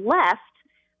bill left.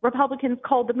 Republicans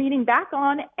called the meeting back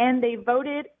on, and they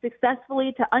voted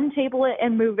successfully to untable it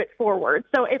and move it forward.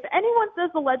 So if anyone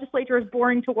says the legislature is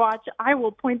boring to watch, I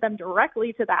will point them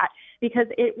directly to that because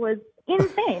it was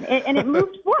insane, and it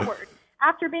moved forward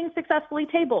after being successfully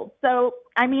tabled. So,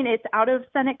 I mean, it's out of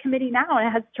Senate committee now, and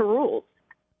it has 2 rules.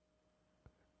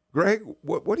 Greg,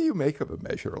 what do you make of a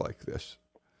measure like this?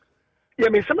 Yeah, I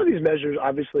mean, some of these measures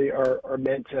obviously are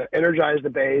meant to energize the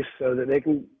base so that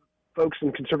folks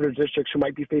in conservative districts who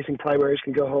might be facing primaries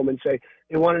can go home and say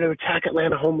they wanted to attack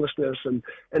Atlanta homelessness. And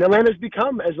Atlanta's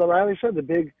become, as Riley said, the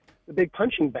big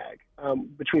punching bag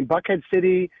between Buckhead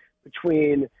City,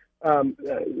 between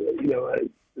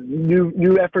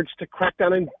new efforts to crack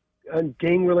down on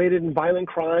gang-related and violent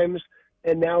crimes,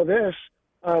 and now this.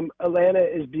 Atlanta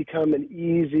has become an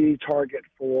easy target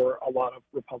for a lot of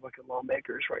Republican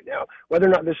lawmakers right now. Whether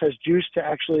or not this has juice to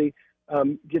actually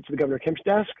get to the Governor Kemp's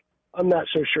desk, I'm not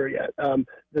so sure yet.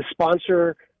 The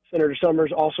sponsor, Senator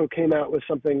Summers, also came out with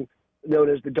something known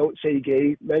as the Don't Say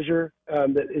Gay measure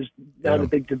that is now the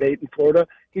big debate in Florida.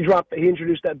 He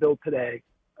introduced that bill today.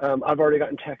 I've already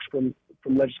gotten texts from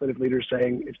legislative leaders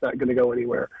saying it's not going to go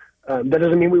anywhere. That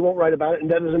doesn't mean we won't write about it, and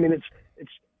that doesn't mean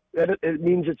it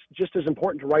means it's just as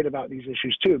important to write about these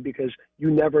issues too, because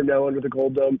you never know under the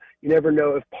Gold Dome. You never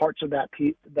know if parts of that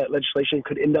legislation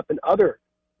could end up in other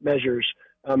measures,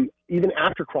 even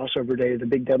after crossover day, the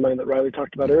big deadline that Riley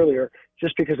talked about earlier.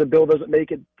 Just because a bill doesn't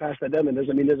make it past that deadline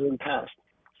doesn't mean it doesn't pass.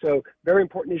 So very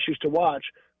important issues to watch,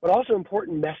 but also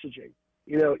important messaging.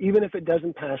 You know, even if it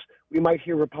doesn't pass, we might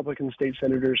hear Republican state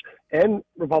senators and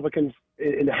Republicans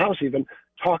in the House even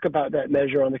talk about that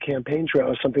measure on the campaign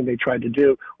trail as something they tried to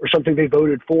do or something they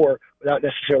voted for without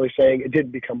necessarily saying it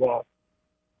didn't become law.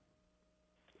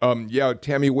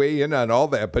 Tammy, weigh in on all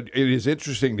that, but it is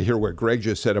interesting to hear what Greg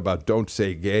just said about Don't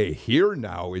Say Gay. Here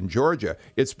now in Georgia,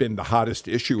 it's been the hottest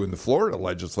issue in the Florida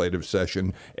legislative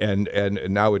session, and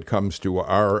now it comes to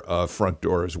our front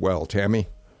door as well. Tammy?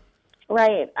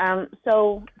 Right.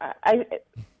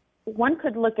 one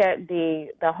could look at the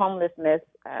homelessness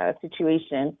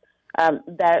situation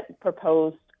that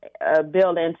proposed a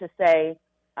bill in to say,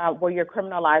 well, you're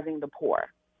criminalizing the poor.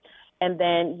 And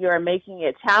then you're making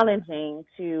it challenging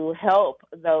to help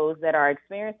those that are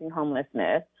experiencing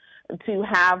homelessness to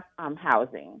have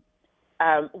housing.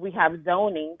 We have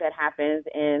zoning that happens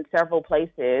in several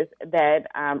places that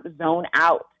zone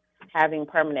out having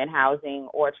permanent housing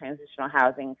or transitional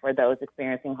housing for those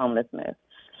experiencing homelessness.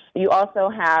 You also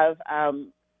have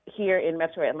here in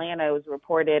Metro Atlanta, it was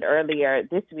reported earlier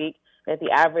this week that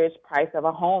the average price of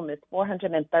a home is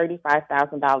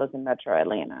 $435,000 in Metro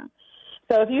Atlanta.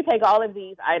 So if you take all of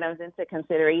these items into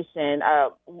consideration,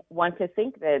 one could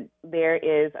think that there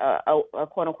is a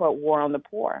quote-unquote war on the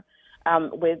poor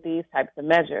with these types of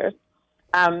measures.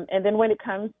 And then when it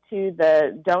comes to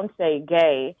the Don't Say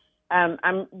Gay,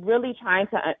 I'm really trying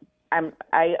to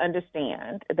I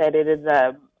understand that it is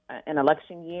an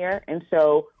election year, and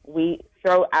so we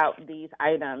throw out these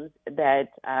items that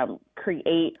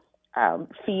create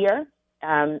fear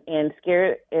and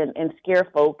scare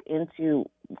folk into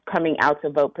coming out to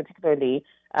vote, particularly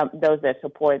those that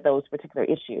support those particular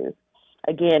issues.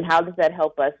 Again, how does that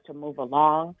help us to move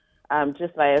along?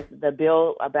 Just like the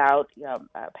bill about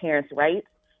parents' rights,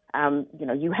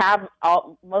 you have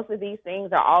most of these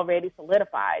things are already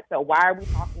solidified. So why are we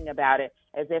talking about it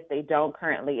as if they don't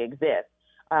currently exist?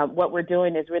 What we're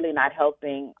doing is really not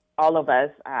helping all of us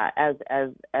as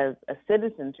a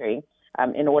citizenry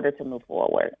in order to move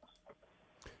forward.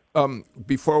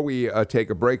 Before we take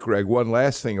a break, Greg, one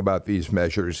last thing about these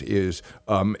measures is,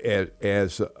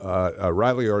 as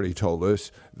Riley already told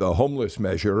us, the homeless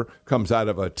measure comes out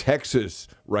of a Texas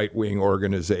right-wing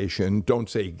organization. Don't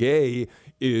Say Gay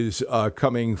is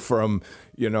coming from,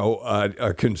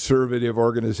 conservative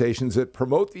organizations that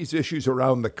promote these issues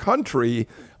around the country.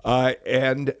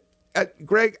 And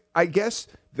Greg, I guess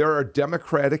there are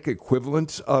Democratic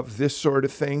equivalents of this sort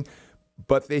of thing,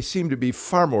 but they seem to be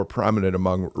far more prominent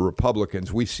among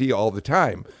Republicans. We see all the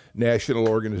time national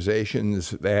organizations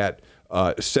that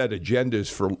set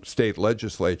agendas for state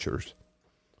legislatures.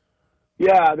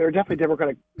 Yeah, there are definitely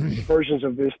Democratic versions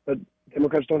of this, but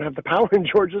Democrats don't have the power in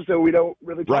Georgia, so we don't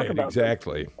really talk about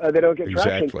exactly. Them. They don't get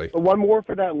traction. Exactly. But one more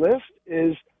for that list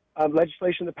is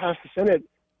legislation that passed the Senate,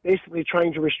 basically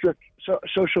trying to restrict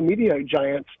social media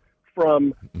giants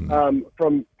from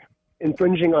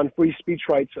infringing on free speech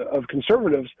rights of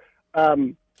conservatives.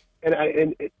 And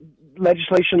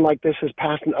legislation like this has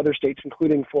passed in other states,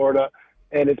 including Florida,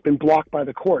 and it's been blocked by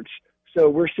the courts. So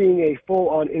we're seeing a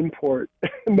full-on import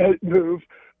move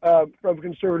from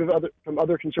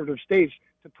other conservative states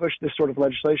to push this sort of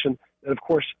legislation that, of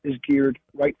course, is geared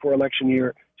right for election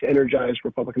year to energize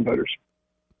Republican voters.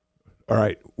 All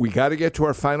right, we got to get to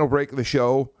our final break of the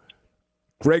show.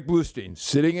 Greg Bluestein,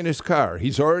 sitting in his car.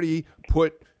 He's already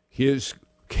put his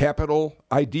Capitol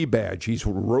ID badge. He's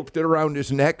roped it around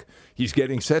his neck. He's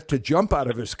getting set to jump out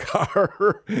of his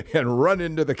car and run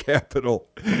into the Capitol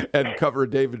and cover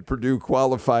David Perdue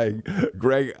qualifying.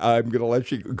 Greg, I'm going to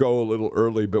let you go a little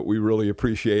early, but we really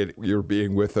appreciate your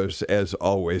being with us as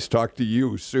always. Talk to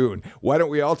you soon. Why don't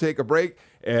we all take a break?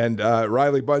 And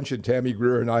Riley Bunch and Tammy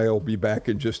Greer and I will be back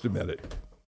in just a minute.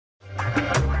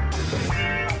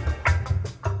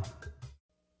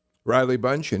 Riley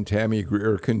Bunch and Tammy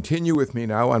Greer continue with me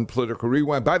now on Political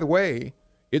Rewind. By the way,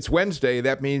 it's Wednesday.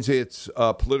 That means it's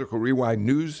Political Rewind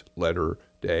newsletter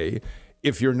day.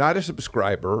 If you're not a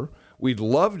subscriber, we'd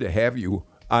love to have you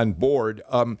on board.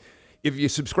 If you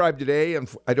subscribe today, and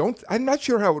I'm not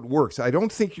sure how it works. I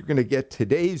don't think you're going to get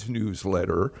today's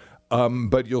newsletter,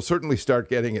 but you'll certainly start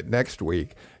getting it next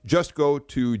week. Just go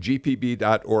to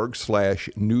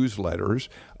gpb.org/newsletters.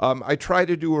 I try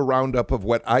to do a roundup of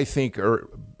what I think are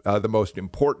the most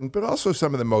important, but also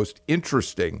some of the most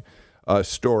interesting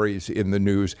stories in the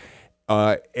news.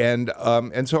 And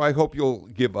so I hope you'll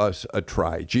give us a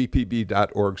try,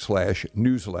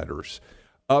 gpb.org/newsletters.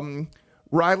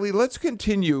 Riley, let's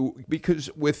continue,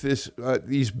 because with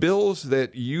these bills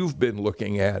that you've been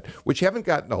looking at, which haven't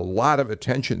gotten a lot of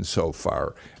attention so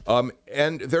far,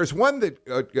 and there's one that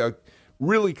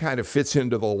really kind of fits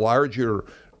into the larger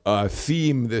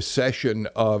theme this session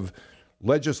of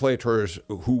legislators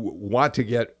who want to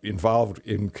get involved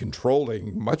in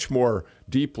controlling much more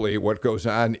deeply what goes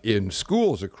on in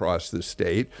schools across the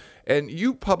state. And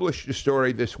you published a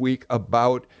story this week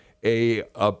about a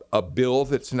bill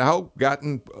that's now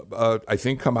gotten, I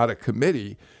think, come out of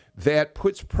committee that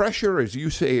puts pressure, as you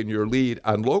say in your lead,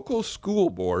 on local school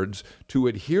boards to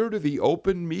adhere to the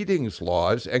open meetings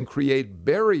laws and create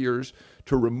barriers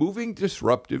to removing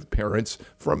disruptive parents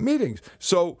from meetings.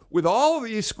 So with all of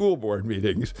these school board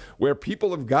meetings where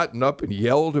people have gotten up and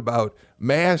yelled about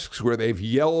masks, where they've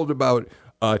yelled about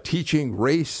teaching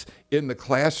race in the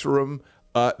classroom,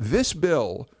 this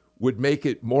bill would make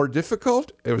it more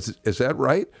difficult, is that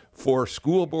right, for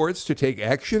school boards to take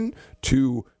action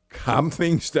to calm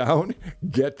things down,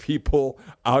 get people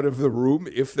out of the room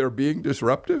if they're being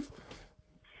disruptive?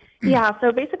 Yeah,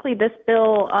 so basically this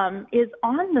bill is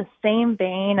on the same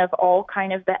vein of all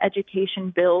kind of the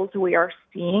education bills we are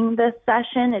seeing this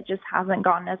session. It just hasn't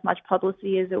gotten as much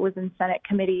publicity as it was in Senate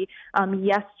committee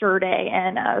yesterday.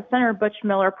 And Senator Butch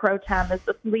Miller Pro Tem is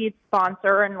the lead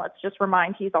sponsor. And let's just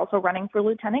remind he's also running for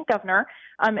lieutenant governor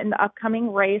in the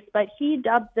upcoming race. But he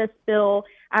dubbed this bill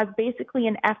as basically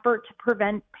an effort to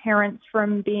prevent parents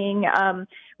from being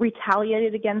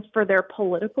retaliated against for their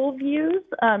political views.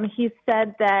 He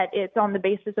said that it's on the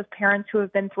basis of parents who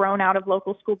have been thrown out of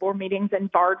local school board meetings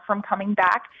and barred from coming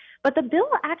back. But the bill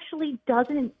actually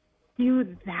doesn't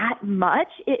do that much.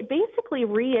 It basically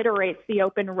reiterates the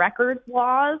open records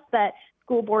laws that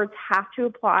school boards have to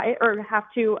apply or have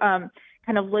to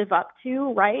kind of live up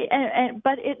to, right?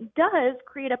 But it does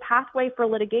create a pathway for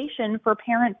litigation for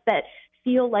parents that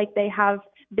feel like they have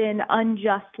been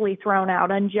unjustly thrown out,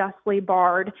 unjustly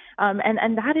barred.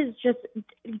 And that is just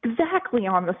exactly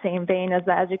on the same vein as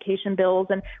the education bills.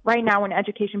 And right now when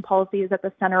education policy is at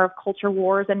the center of culture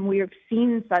wars, and we have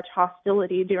seen such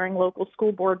hostility during local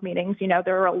school board meetings, you know,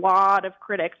 there are a lot of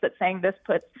critics that saying this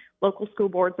puts local school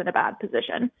boards in a bad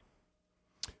position.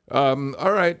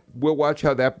 All right, we'll watch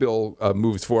how that bill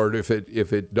moves forward if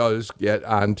it does get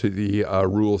onto the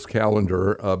rules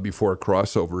calendar before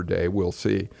crossover day. We'll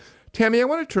see. Tammy, I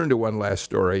want to turn to one last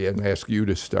story and ask you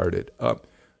to start it.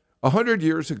 100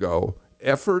 years ago,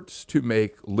 efforts to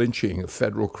make lynching a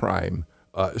federal crime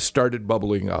started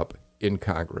bubbling up in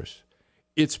Congress.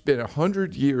 It's been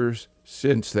 100 years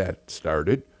since that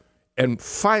started, and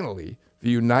finally, the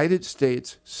United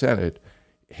States Senate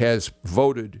has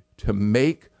voted to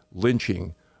make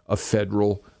lynching a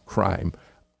federal crime.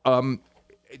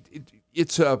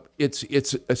 It's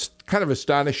kind of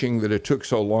astonishing that it took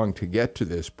so long to get to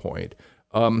this point.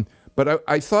 But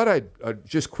I thought I'd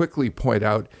just quickly point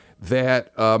out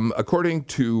that according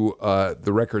to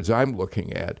the records I'm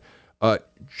looking at,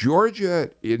 Georgia,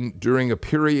 during a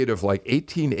period of like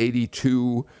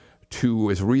 1882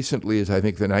 to as recently as I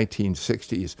think the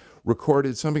 1960s,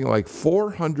 recorded something like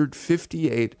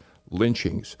 458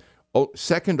 lynchings,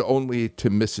 second only to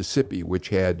Mississippi, which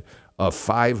had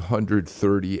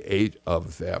 538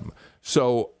 of them.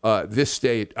 So this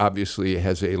state obviously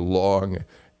has a long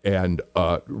and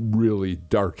really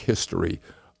dark history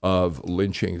of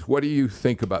lynchings. What do you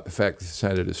think about the fact that the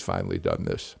Senate has finally done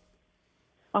this?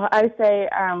 I say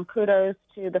kudos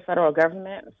to the federal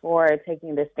government for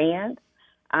taking this stand.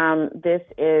 This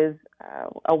is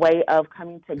a way of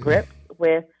coming to grips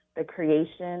with the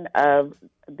creation of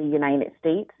the United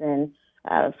States and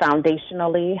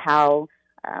foundationally how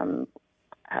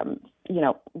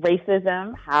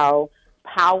racism, how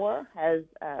power has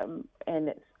and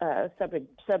its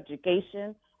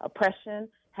subjugation, oppression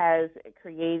has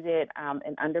created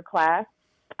an underclass.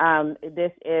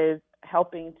 This is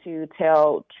helping to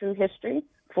tell true history,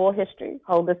 full history,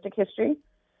 holistic history.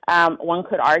 One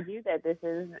could argue that this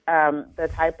is the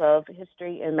type of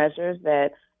history and measures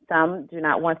that some do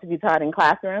not want to be taught in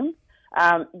classrooms,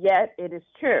 yet it is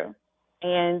true.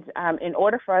 And in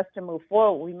order for us to move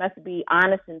forward, we must be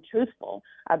honest and truthful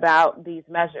about these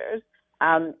measures,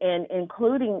 and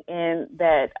including in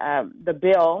that the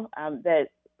bill that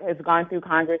has gone through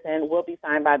Congress and will be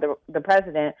signed by the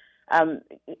president.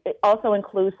 It also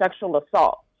includes sexual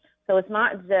assault. So it's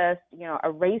not just, a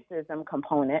racism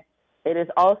component. It is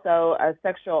also a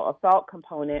sexual assault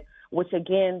component, which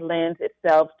again lends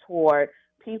itself toward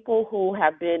people who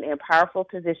have been in powerful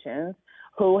positions,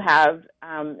 who have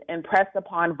impressed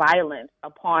upon violence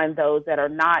upon those that are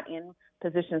not in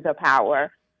positions of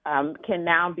power, can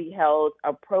now be held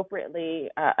appropriately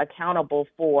accountable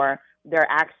for their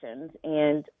actions.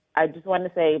 And I just want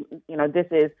to say, this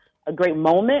is a great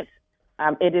moment.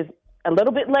 It is a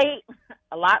little bit late,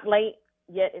 a lot late,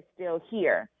 yet it's still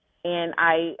here. And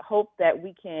I hope that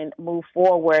we can move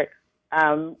forward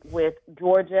with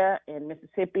Georgia and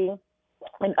Mississippi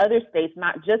and other states,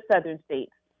 not just southern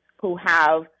states, who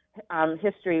have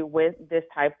history with this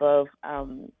type of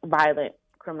violent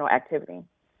criminal activity.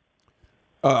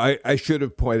 I should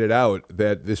have pointed out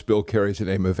that this bill carries the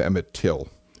name of Emmett Till.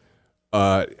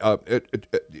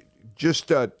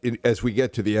 just as we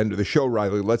get to the end of the show,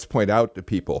 Riley, let's point out to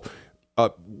people,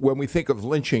 when we think of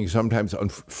lynching, sometimes,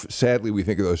 sadly, we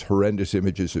think of those horrendous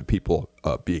images of people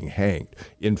being hanged.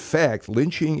 In fact,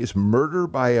 lynching is murder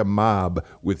by a mob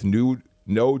with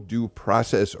no due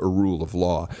process or rule of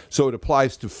law. So it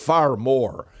applies to far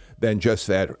more than just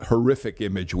that horrific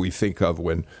image we think of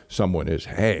when someone is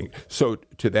hanged. So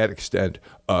to that extent,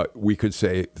 we could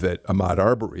say that Ahmaud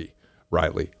Arbery,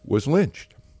 Riley, was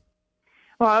lynched.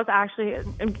 Well, I was actually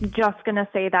just going to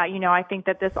say that, I think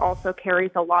that this also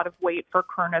carries a lot of weight for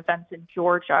current events in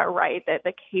Georgia, right? That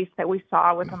the case that we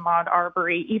saw with Ahmaud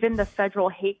Arbery, even the federal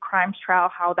hate crimes trial,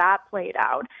 how that played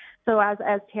out. So as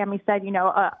Tammy said,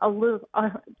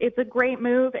 it's a great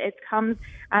move. It comes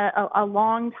a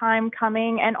long time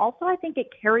coming. And also I think it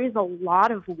carries a lot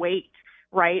of weight,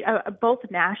 right, both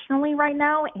nationally right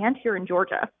now and here in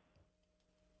Georgia.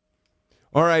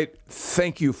 All right.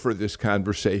 Thank you for this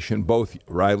conversation, both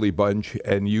Riley Bunch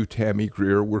and you, Tammy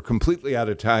Greer. We're completely out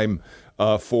of time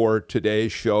for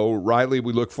today's show. Riley,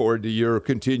 we look forward to your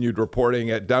continued reporting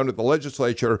down at the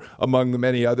legislature, among the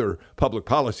many other public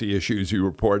policy issues you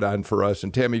report on for us.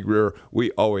 And Tammy Greer,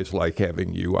 we always like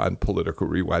having you on Political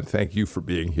Rewind. Thank you for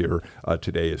being here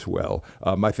today as well.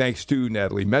 My thanks to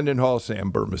Natalie Mendenhall,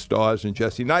 Sam Burmis-Dawes, and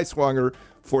Jesse Neiswanger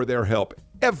for their help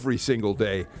every single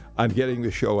day on getting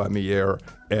the show on the air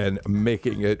and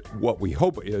making it what we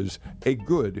hope is a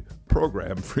good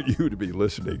program for you to be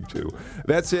listening to.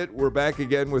 That's it. We're back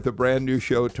again with a brand new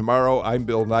show tomorrow. I'm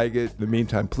Bill Nigut. In the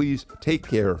meantime, please take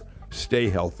care, stay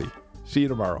healthy. See you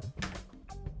tomorrow.